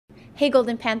Hey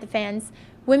Golden Panther fans,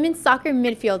 women's soccer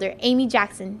midfielder Amy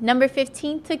Jackson, number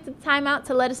 15, took the time out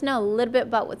to let us know a little bit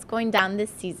about what's going down this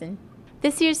season.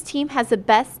 This year's team has the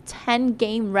best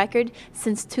 10-game record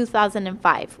since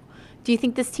 2005. Do you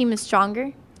think this team is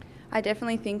stronger? I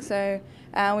definitely think so.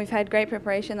 We've had great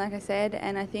preparation, like I said,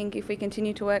 and I think if we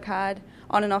continue to work hard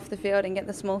on and off the field and get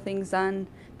the small things done,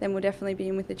 then we'll definitely be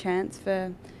in with a chance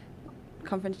for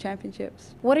conference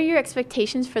championships. What are your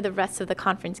expectations for the rest of the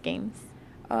conference games?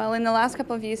 Well, in the last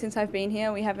couple of years since I've been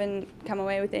here, we haven't come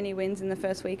away with any wins in the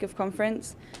first week of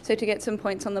conference. So to get some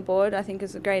points on the board, I think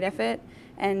is a great effort,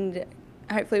 and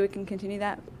hopefully we can continue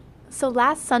that. So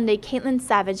last Sunday, Caitlin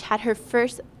Savage had her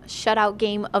first shutout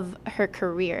game of her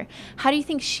career. How do you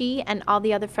think she and all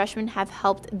the other freshmen have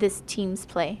helped this team's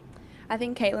play? I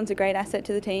think Caitlin's a great asset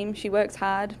to the team. She works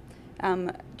hard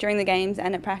during the games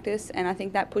and at practice, and I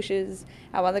think that pushes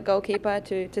our other goalkeeper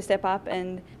to step up,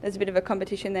 and there's a bit of a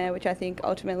competition there, which I think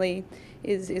ultimately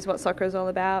is what soccer is all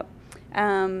about.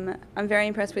 I'm very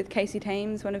impressed with Casey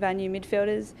Thames, one of our new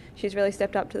midfielders. She's really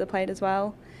stepped up to the plate as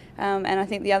well. And I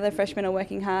think the other freshmen are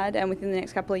working hard, and within the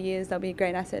next couple of years they'll be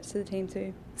great assets to the team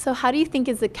too. So how do you think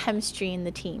is the chemistry in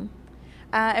the team?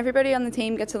 Everybody on the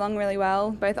team gets along really well,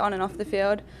 both on and off the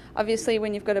field. Obviously,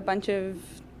 when you've got a bunch of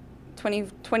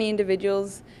 20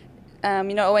 individuals, you're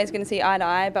not always going to see eye to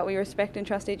eye, but we respect and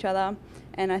trust each other,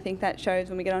 and I think that shows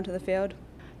when we get onto the field.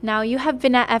 Now, you have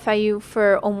been at FIU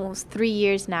for almost 3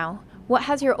 years now. What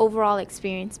has your overall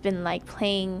experience been like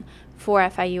playing for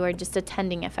FIU or just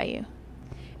attending FIU?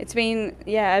 It's been,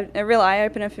 a real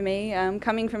eye-opener for me.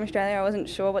 Coming from Australia, I wasn't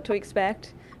sure what to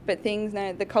expect, but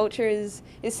the culture is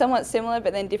somewhat similar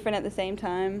but then different at the same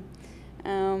time.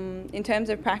 In terms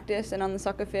of practice and on the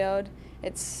soccer field,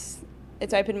 it's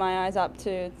opened my eyes up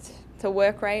to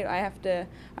work rate.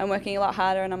 I'm working a lot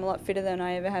harder and I'm a lot fitter than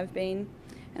I ever have been,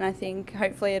 and I think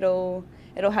hopefully it'll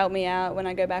help me out when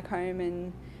I go back home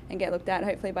and get looked at,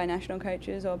 hopefully by national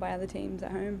coaches or by other teams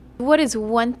at home. What is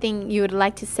one thing you would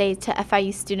like to say to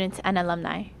FIU students and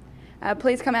alumni?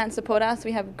 Please come out and support us.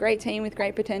 We have a great team with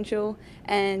great potential,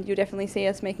 and you'll definitely see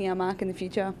us making our mark in the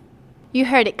future. You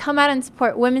heard it. Come out and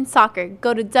support women's soccer.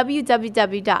 Go to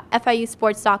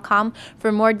www.fiusports.com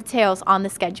for more details on the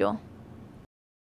schedule.